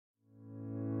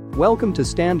Welcome to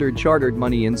Standard Chartered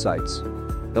Money Insights,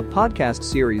 a podcast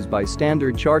series by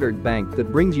Standard Chartered Bank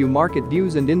that brings you market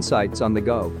views and insights on the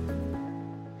go.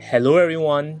 Hello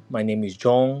everyone, my name is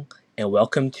John and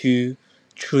welcome to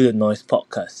Through the Noise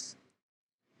podcast.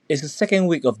 It's the second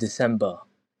week of December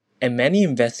and many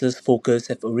investors' focus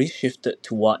have already shifted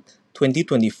to what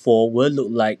 2024 will look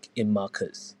like in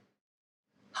markets.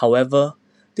 However,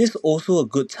 this is also a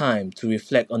good time to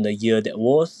reflect on the year that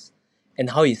was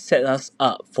and how it set us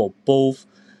up for both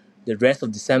the rest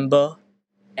of December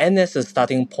and as a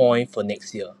starting point for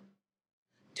next year.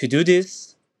 To do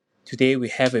this, today we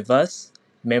have with us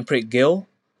Manpreet Gill,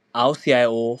 our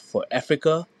CIO for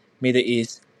Africa, Middle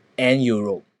East and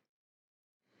Europe.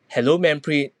 Hello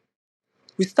Manpreet.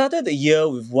 We started the year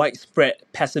with widespread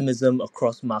pessimism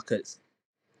across markets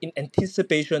in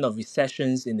anticipation of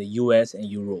recessions in the US and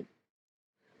Europe.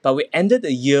 But we ended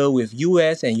the year with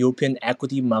US and European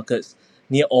equity markets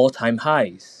near all-time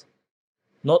highs.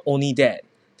 Not only that,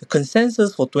 the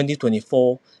consensus for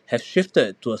 2024 has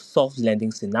shifted to a soft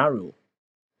landing scenario.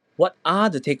 What are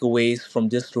the takeaways from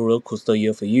this roller coaster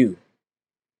year for you?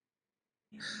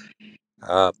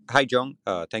 Hi, John.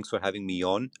 Thanks for having me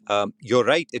on. You're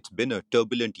right, it's been a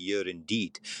turbulent year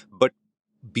indeed. But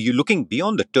looking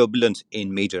beyond the turbulence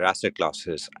in major asset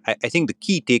classes, I think the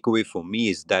key takeaway for me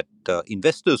is that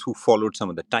investors who followed some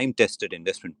of the time tested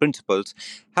investment principles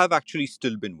have actually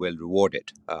still been well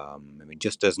rewarded.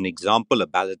 Just as an example,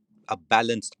 a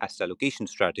balanced asset allocation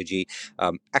strategy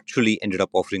actually ended up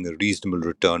offering a reasonable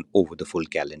return over the full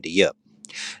calendar year.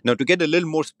 Now, to get a little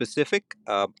more specific,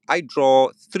 I draw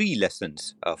three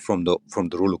lessons from the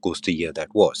roller coaster year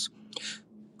that was.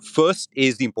 First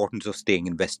is the importance of staying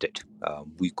invested.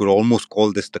 We could almost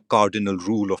call this the cardinal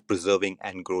rule of preserving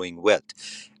and growing wealth.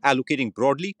 Allocating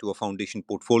broadly to a foundation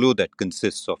portfolio that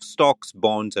consists of stocks,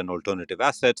 bonds, and alternative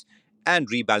assets, and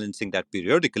rebalancing that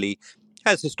periodically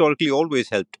has historically always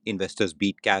helped investors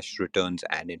beat cash returns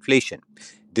and inflation.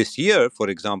 This year, for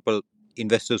example,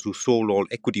 investors who sold all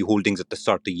equity holdings at the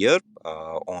start of the year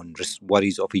on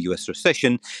worries of a US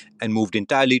recession and moved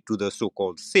entirely to the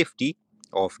so-called safety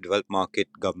of developed market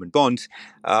government bonds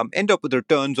end up with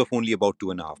returns of only about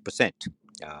 2.5%.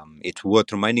 It's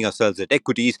worth reminding ourselves that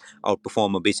equities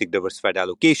outperform a basic diversified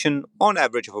allocation on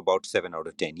average of about 7 out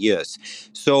of 10 years.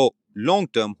 So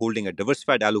long-term, holding a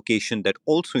diversified allocation that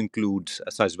also includes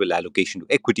a sizable allocation to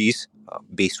equities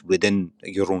based within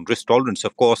your own risk tolerance,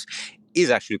 of course, is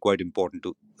actually quite important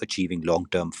to achieving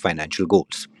long-term financial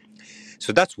goals.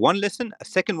 So that's one lesson. A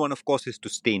second one, of course, is to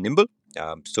stay nimble.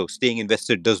 So staying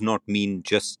invested does not mean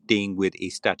just staying with a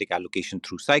static allocation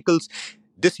through cycles.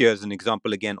 This year, as an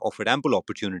example, again, offered ample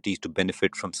opportunities to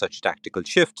benefit from such tactical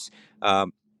shifts.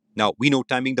 Now, we know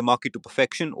timing the market to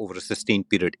perfection over a sustained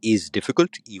period is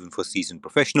difficult, even for seasoned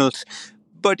professionals.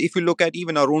 But if you look at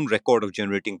even our own record of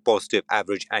generating positive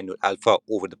average annual alpha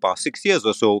over the past 6 years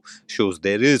or so, shows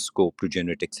there is scope to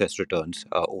generate excess returns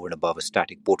over and above a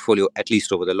static portfolio, at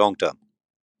least over the long term.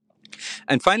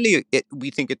 And finally,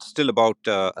 we think it's still about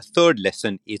a third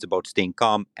lesson is about staying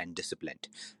calm and disciplined.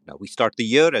 Now, we start the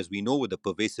year, as we know, with a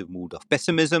pervasive mood of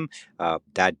pessimism.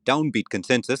 That downbeat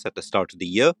consensus at the start of the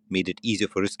year made it easier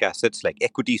for risk assets like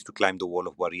equities to climb the wall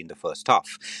of worry in the first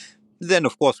half. Then,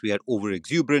 of course, we had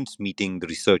over-exuberance meeting the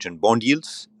resurgent bond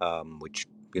yields, which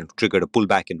triggered a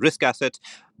pullback in risk assets.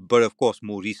 But, of course,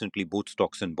 more recently, both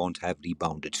stocks and bonds have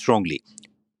rebounded strongly.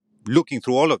 Looking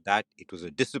through all of that, it was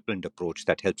a disciplined approach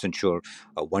that helps ensure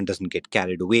one doesn't get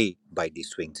carried away by these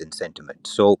swings in sentiment.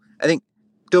 So I think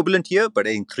turbulent year, but I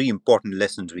think three important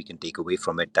lessons we can take away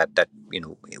from it that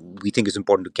we think is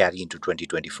important to carry into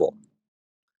 2024.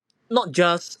 Not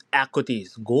just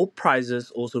equities, gold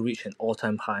prices also reached an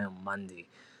all-time high on Monday.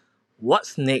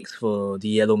 What's next for the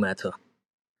yellow metal?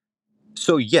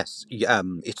 So yes,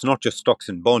 it's not just stocks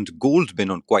and bonds. Gold's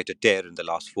been on quite a tear in the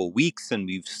last 4 weeks, and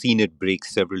we've seen it break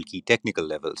several key technical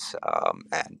levels,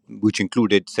 which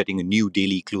included setting a new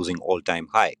daily closing all-time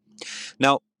high.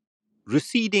 Now,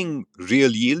 receding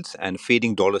real yields and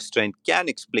fading dollar strength can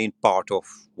explain part of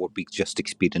what we just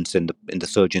experienced in the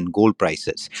surge in gold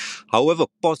prices. However,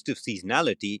 positive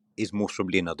seasonality is most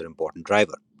probably another important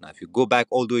driver. Now, if you go back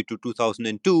all the way to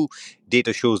 2002,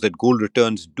 data shows that gold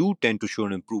returns do tend to show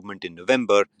an improvement in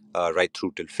November right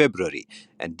through till February.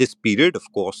 And this period, of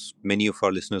course, many of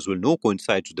our listeners will know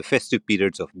coincides with the festive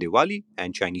periods of Diwali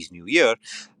and Chinese New Year,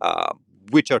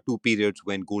 which are two periods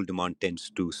when gold demand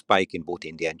tends to spike in both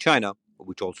India and China,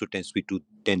 which also tend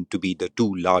to be the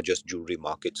two largest jewelry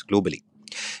markets globally.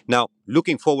 Now,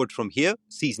 looking forward from here,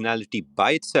 seasonality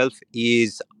by itself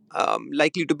is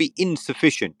likely to be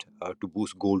insufficient to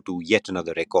boost gold to yet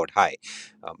another record high.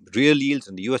 Real yields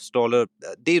in the US dollar,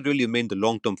 they really remain the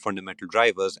long term fundamental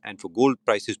drivers, and for gold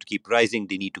prices to keep rising,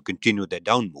 they need to continue their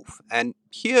down move. And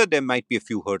here there might be a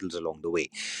few hurdles along the way.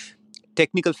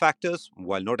 Technical factors,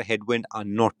 while not a headwind, are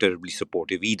not terribly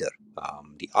supportive either.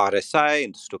 The RSI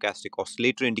and the stochastic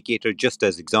oscillator indicator, just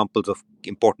as examples of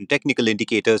important technical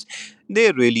indicators,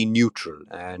 they're really neutral,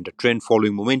 and the trend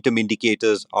following momentum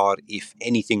indicators are, if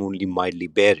anything, only mildly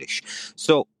bearish.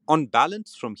 So, on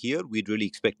balance, from here, we'd really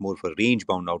expect more of a range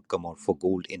bound outcome for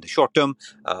gold in the short term,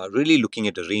 really looking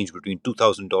at a range between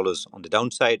 $2,000 on the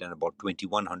downside and about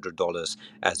 $2,100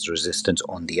 as resistance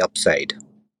on the upside.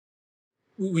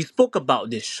 We spoke about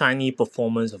the shiny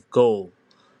performance of gold.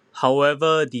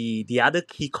 However, the other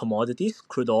key commodities,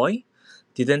 crude oil,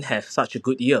 didn't have such a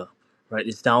good year. Right,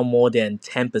 it's down more than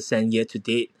 10% year to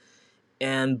date,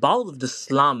 and bulk of the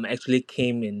slump actually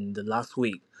came in the last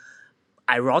week.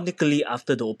 Ironically,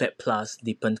 after the OPEC Plus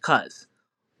deepened cuts.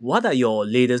 What are your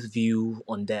latest view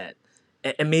on that?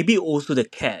 And maybe also the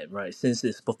CAD, right? Since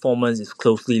its performance is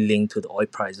closely linked to the oil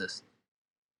prices.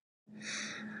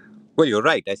 Well, you're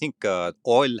right. I think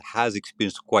oil has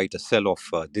experienced quite a sell-off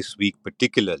this week,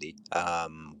 particularly,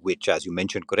 which, as you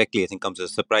mentioned correctly, I think comes as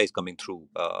a surprise coming through,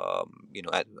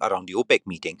 around the OPEC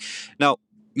meeting. Now,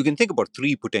 you can think about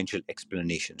three potential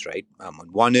explanations, right?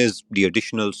 One is the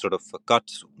additional sort of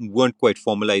cuts weren't quite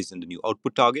formalized in the new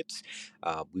output targets.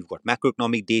 We've got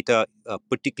macroeconomic data,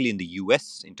 particularly in the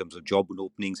US, in terms of job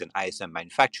openings and ISM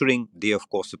manufacturing. They, of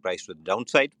course, surprised to the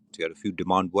downside. So you had a few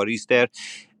demand worries there.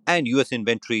 And U.S.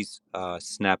 inventories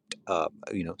snapped,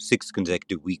 6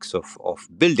 consecutive weeks of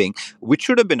building, which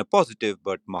should have been a positive,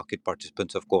 but market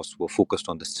participants, of course, were focused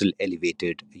on the still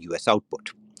elevated U.S.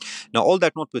 output. Now, all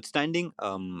that notwithstanding,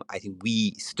 I think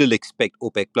we still expect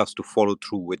OPEC Plus to follow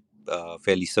through with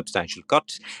fairly substantial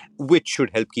cuts, which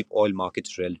should help keep oil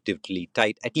markets relatively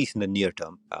tight, at least in the near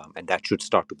term, and that should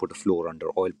start to put a floor under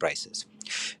oil prices.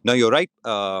 Now, you're right.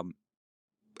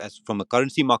 As from a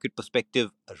currency market perspective,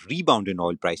 a rebound in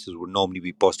oil prices would normally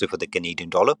be positive for the Canadian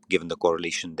dollar, given the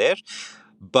correlation there.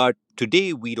 But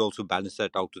today, we'd also balance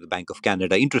that out to the Bank of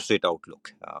Canada interest rate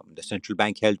outlook. The central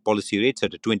bank held policy rates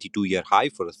at a 22-year high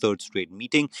for a third straight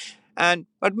meeting, and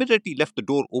admittedly left the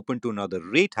door open to another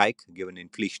rate hike, given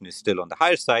inflation is still on the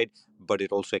higher side, but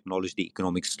it also acknowledged the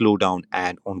economic slowdown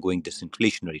and ongoing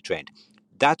disinflationary trend.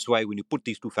 That's why when you put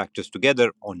these two factors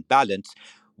together on balance,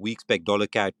 we expect dollar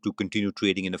CAD to continue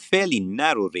trading in a fairly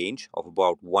narrow range of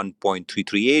about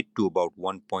 1.338 to about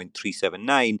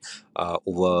 1.379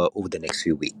 over the next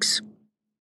few weeks.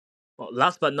 Well,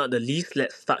 last but not the least,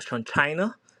 let's touch on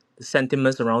China. The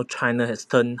sentiments around China has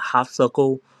turned half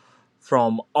circle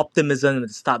from optimism at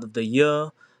the start of the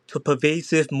year to a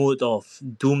pervasive mood of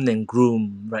doom and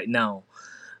gloom right now.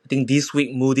 I think this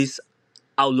week Moody's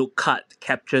outlook cut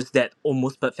captures that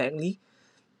almost perfectly.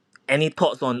 Any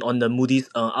thoughts on the Moody's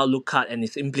outlook cut and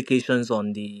its implications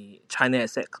on the China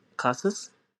asset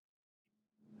classes?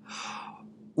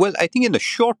 Well, I think in the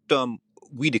short term,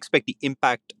 we'd expect the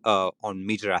impact on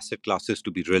major asset classes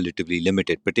to be relatively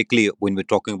limited, particularly when we're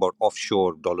talking about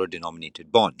offshore dollar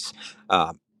denominated bonds.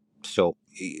 So,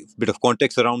 a bit of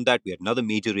context around that, we had another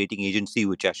major rating agency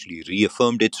which actually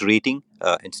reaffirmed its rating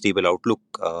and stable outlook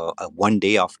one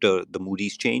day after the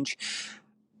Moody's change.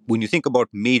 When you think about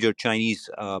major Chinese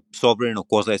sovereign or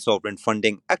quasi sovereign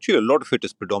funding, actually a lot of it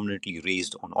is predominantly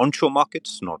raised on onshore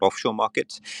markets, not offshore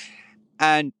markets.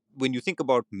 And when you think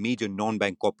about major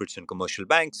non-bank corporates and commercial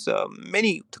banks,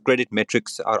 many credit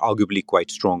metrics are arguably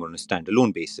quite strong on a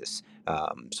standalone basis.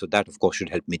 So that, of course, should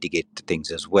help mitigate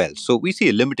things as well. So we see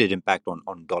a limited impact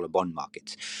on dollar bond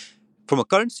markets. From a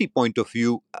currency point of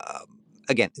view,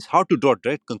 again, it's hard to draw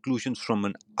direct conclusions from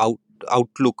an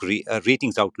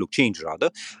ratings outlook change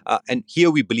rather. And here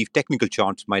we believe technical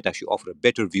charts might actually offer a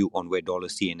better view on where dollar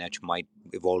CNH might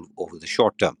evolve over the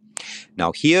short term.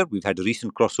 Now, here we've had a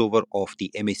recent crossover of the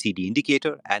MACD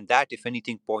indicator, and that, if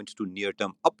anything, points to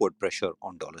near-term upward pressure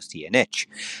on dollar CNH.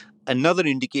 Another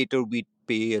indicator we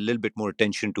pay a little bit more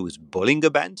attention to is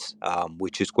Bollinger Bands,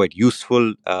 which is quite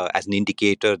useful as an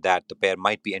indicator that the pair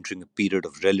might be entering a period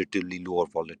of relatively lower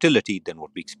volatility than what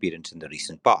we experienced in the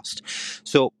recent past.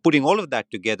 So, putting all of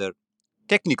that together,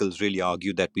 technicals really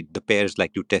argue that the pair is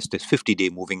likely to test this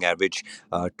 50-day moving average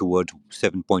towards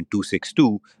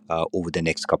 7.262 over the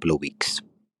next couple of weeks.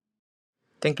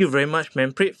 Thank you very much,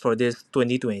 Manpreet, for this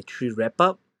 2023 wrap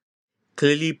up.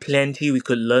 Clearly, plenty we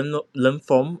could learn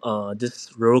from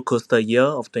this roller coaster year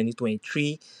of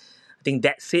 2023. I think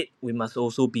that said, we must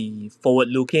also be forward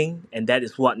looking, and that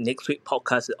is what next week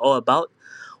podcast is all about.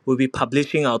 We'll be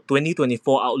publishing our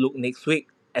 2024 outlook next week.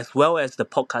 as well as the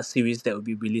podcast series that we'll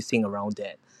be releasing around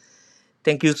that.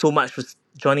 Thank you so much for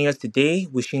joining us today.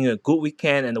 Wishing you a good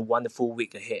weekend and a wonderful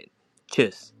week ahead.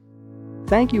 Cheers.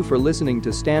 Thank you for listening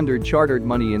to Standard Chartered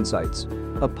Money Insights,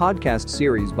 a podcast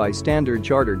series by Standard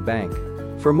Chartered Bank.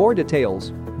 For more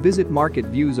details, visit Market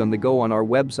Views on the Go on our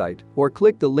website or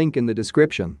click the link in the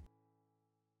description.